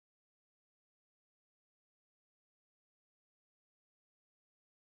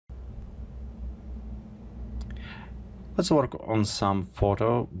Let's work on some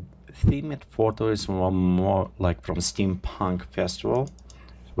photo. Themed photo is more like from Steampunk Festival.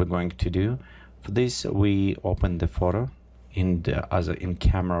 We're going to do for this. We open the photo in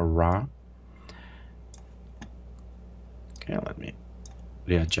camera raw. Okay, let me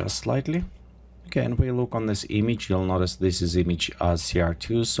readjust slightly. Okay, and we look on this image, you'll notice this is image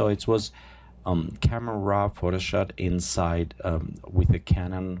CR2, so it was camera raw photo shot inside with a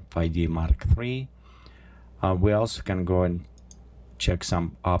Canon 5D Mark III. We also can go and check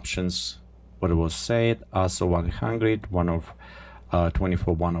some options, what it was said. ISO 100,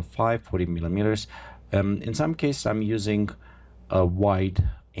 24 105, 40 millimeters. In some cases, I'm using a wide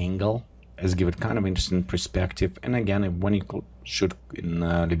angle as give it kind of interesting perspective. And again, when you shoot in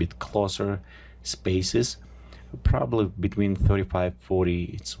a little bit closer spaces, probably between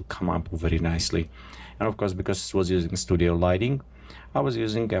 35-40, it will come up very nicely. And of course, because it was using studio lighting, I was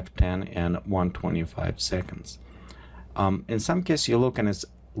using f10 and 125 seconds. In some cases, you look and it's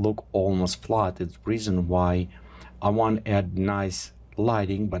look almost flat. It's the reason why I want to add nice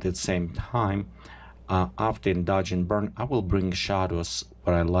lighting, but at the same time, after in dodge and burn, I will bring shadows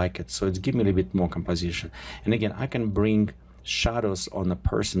where I like it. So it's give me a little bit more composition. And again, I can bring shadows on a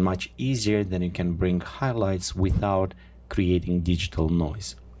person much easier than you can bring highlights without creating digital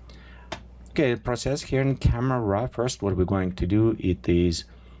noise. Okay, process here in camera raw. First, what we're going to do, it is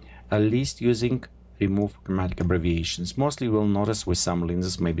at least using remove chromatic abbreviations. Mostly you'll notice with some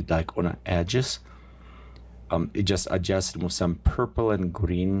lenses, maybe like on the edges, it just adjusts, remove some purple and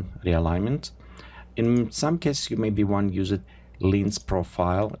green realignment. In some cases, you maybe want to use it lens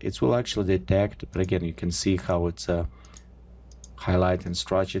profile. It will actually detect, but again, you can see how it's highlight and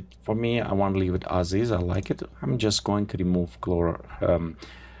stretch it. For me, I want to leave it as is. I like it. I'm just going to remove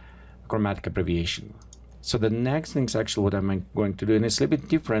chromatic abbreviation. So the next thing is actually what I'm going to do, and it's a little bit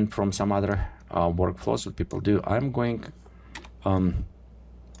different from some other workflows that people do. I'm going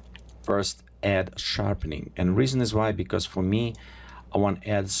first add sharpening, and reason is why, because for me, I want to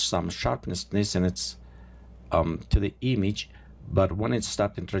add some sharpness to this, and it's to the image. But when it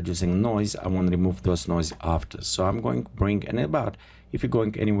starts introducing noise, I want to remove those noise after. So I'm going to bring, and about, if you're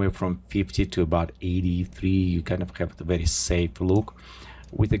going anywhere from 50 to about 83, you kind of have a very safe look.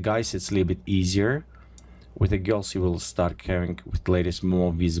 With the guys, it's a little bit easier. With the girls, you will start carrying with the latest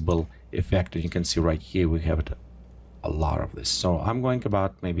more visible effect. And you can see right here, we have a lot of this. So I'm going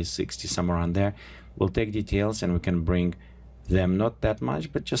about maybe 60, somewhere around there. We'll take details and we can bring them not that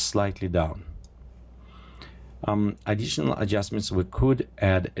much, but just slightly down. Additional adjustments, we could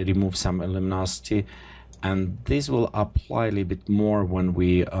add, remove some luminosity, and this will apply a little bit more when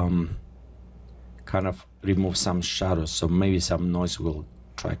we kind of remove some shadows. So maybe some noise we'll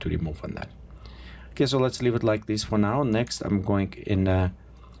try to remove on that. Okay, so let's leave it like this for now. Next, I'm going in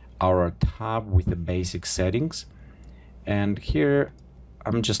our tab with the basic settings, and here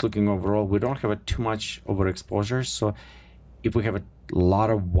I'm just looking overall. We don't have too much overexposure, so if we have a lot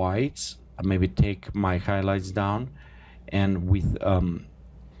of whites, maybe take my highlights down, and with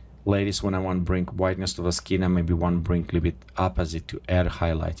ladies, when I want to bring whiteness to the skin, I maybe want to bring a little bit opposite to add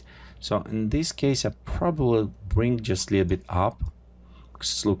highlights. So in this case, I probably bring just a little bit up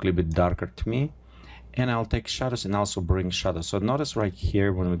because it's look a little bit darker to me, and I'll take shadows and also bring shadows. So notice right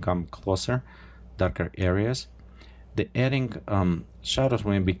here when we come closer, darker areas, the adding shadows,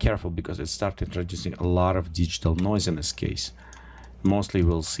 we need to be careful because it starts introducing a lot of digital noise in this case. Mostly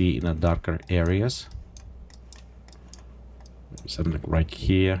we'll see in the darker areas. Something like right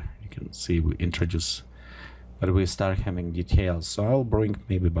here, you can see we introduce, but we start having details. So I'll bring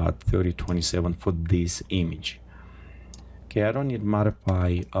maybe about 30-27 for this image. Okay, I don't need to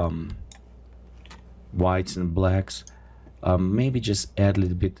modify whites and blacks. Maybe just add a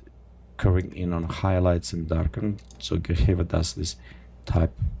little bit curving in on highlights and darken. So here it does this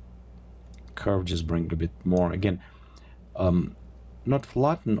type curve, just bring a bit more. Again, not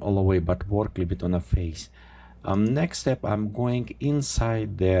flatten all the way, but work a little bit on the face. Next step, I'm going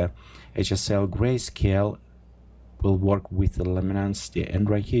inside the HSL grayscale. We'll work with the luminosity, and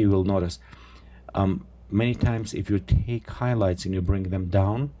right here you will notice many times if you take highlights and you bring them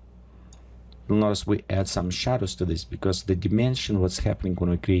down, you'll notice we add some shadows to this because the dimension, what's happening when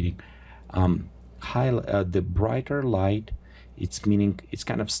we're creating the brighter light, it's meaning it's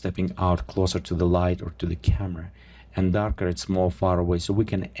kind of stepping out closer to the light or to the camera, and darker it's more far away, so we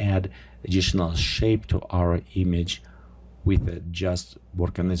can add additional shape to our image with just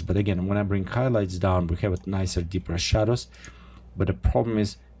work on this. But again, when I bring highlights down, we have nicer, deeper shadows, but the problem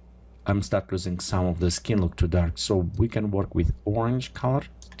is I'm start losing some of the skin look too dark. So we can work with orange color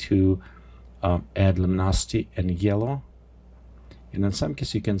to add luminosity and yellow, and in some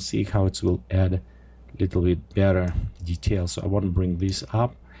cases you can see how it will add a little bit better detail. So I want to bring this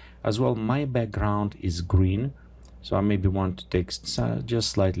up as well. My background is green, so I maybe want to take just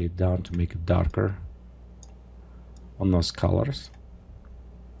slightly down to make it darker on those colors,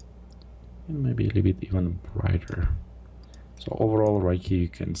 and maybe a little bit even brighter. So overall right here you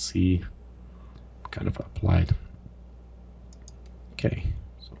can see kind of applied. Okay,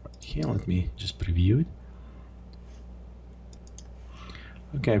 so right here let me just preview it.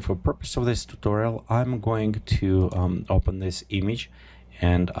 Okay, for purpose of this tutorial I'm going to open this image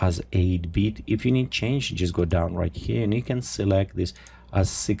and as 8-bit. If you need change, just go down right here and you can select this as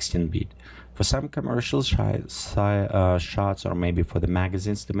 16-bit. For some commercial shots or maybe for the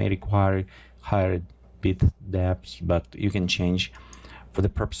magazines, they may require higher bit depths, but you can change. For the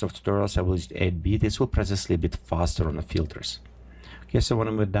purpose of tutorials I will use 8-bit. This will process a bit faster on the filters. Okay, so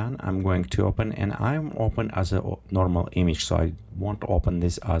when we're done, I'm going to open, and I'm open as a normal image, so I won't open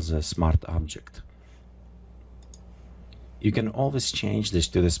this as a smart object. You can always change this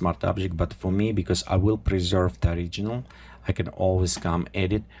to the smart object, but for me, because I will preserve the original, I can always come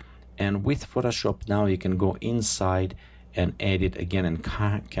edit. And with Photoshop now you can go inside and edit again in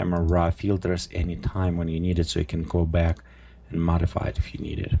camera raw filters anytime when you need it, so you can go back and modify it if you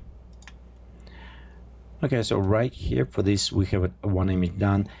need it. Okay, so right here for this we have one image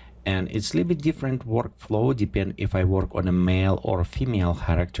done, and it's a little bit different workflow depend if I work on a male or female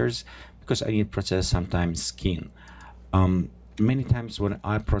characters, because I need to process sometimes skin. Many times when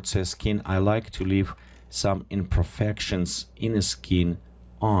I process skin, I like to leave some imperfections in the skin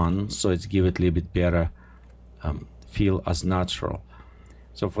on, so it's give it a little bit better feel as natural.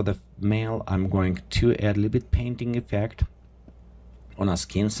 So for the male I'm going to add a little bit painting effect on a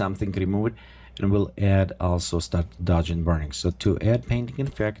skin, something removed, and we'll add also start dodge and burning. So to add painting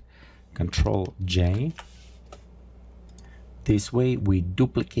effect, Control J. This way we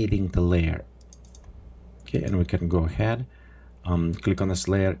duplicating the layer. Okay, and we can go ahead, click on this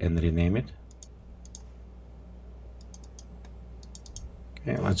layer and rename it.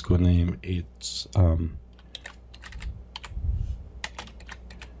 Okay, let's go name it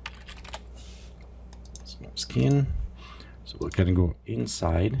skin. So we can go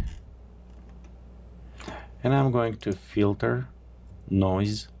inside, and I'm going to filter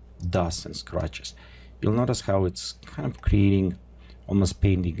noise, dust and scratches. You'll notice how it's kind of creating almost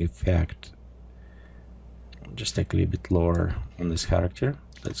painting effect. I'll just take a little bit lower on this character.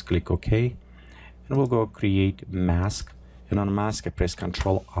 Let's click OK, and we'll go create mask, and on mask I press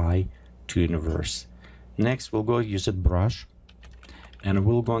Ctrl I to inverse. Next we'll go use a brush, and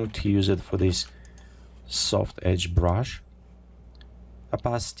we're going to use it for this soft edge brush,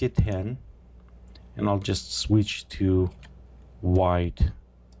 opacity 10, and I'll just switch to white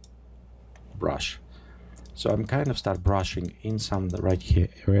brush. So I'm kind of start brushing in some of the right here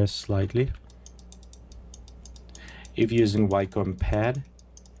areas slightly. If you're using Wacom pad,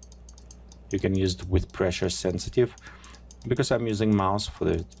 you can use it with pressure sensitive. Because I'm using mouse for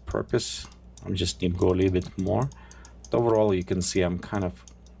the purpose, I'm just need to go a little bit more. But overall you can see I'm kind of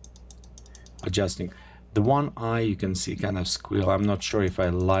adjusting. The one eye you can see kind of squeal. I'm not sure if I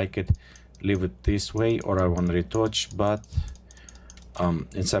like it, leave it this way, or I want to retouch, but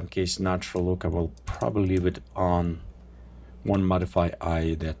in some case natural look I will probably leave it on. Won't modify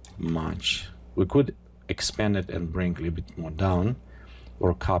eye that much. We could expand it and bring a little bit more down,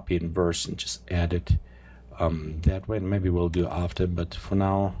 or copy inverse and just add it that way, and maybe we'll do after, but for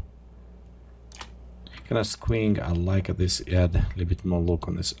now kind of squinting. I like this, add a little bit more look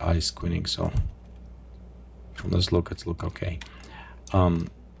on this eye squinting. So from this look it's look okay.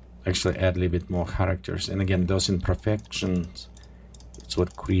 Actually add a little bit more characters, and again those imperfections, it's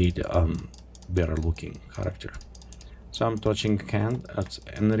what create better looking character. So I'm touching can,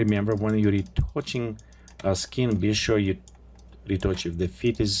 and remember when you're retouching skin, be sure you retouch if the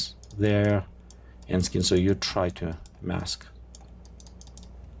fit is there and skin, so you try to match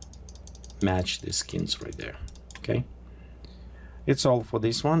the skins right there. Okay, it's all for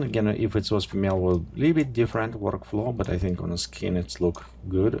this one. Again, if it was female, will a little bit different workflow, but I think on the skin it's look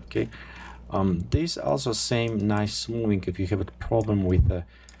good. Okay, this also same nice smoothing. If you have a problem with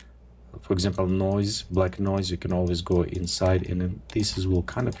for example noise, black noise, you can always go inside, and then this will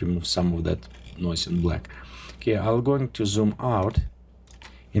kind of remove some of that noise in black. Okay, I'm going to zoom out,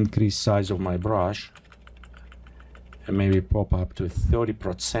 increase size of my brush, and maybe pop up to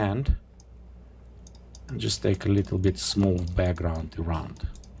 30%, and just take a little bit smooth background around.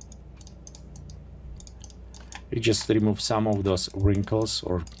 You just remove some of those wrinkles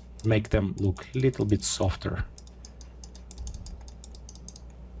or make them look a little bit softer.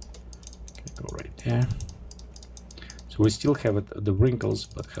 Okay, go right there. So So we still have the wrinkles,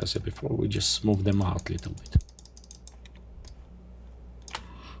 but as I said before, we just smooth them out a little bit.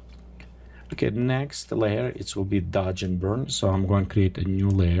 Okay, next layer, it will be dodge and burn. So I'm going to create a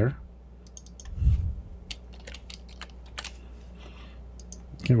new layer.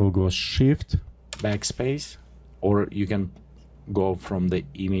 Okay, we'll go Shift, Backspace, or you can go from the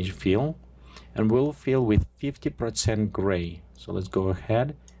image fill, and we'll fill with 50% gray. So let's go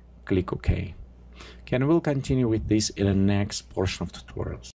ahead, click OK. Okay, and we'll continue with this in the next portion of tutorials.